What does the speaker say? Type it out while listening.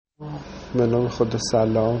به نام خدا.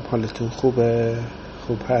 سلام، حالتون خوبه؟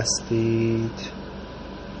 خوب هستید؟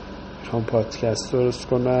 میخوام پادکست درست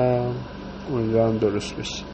کنم، امیدوارم درست بشه.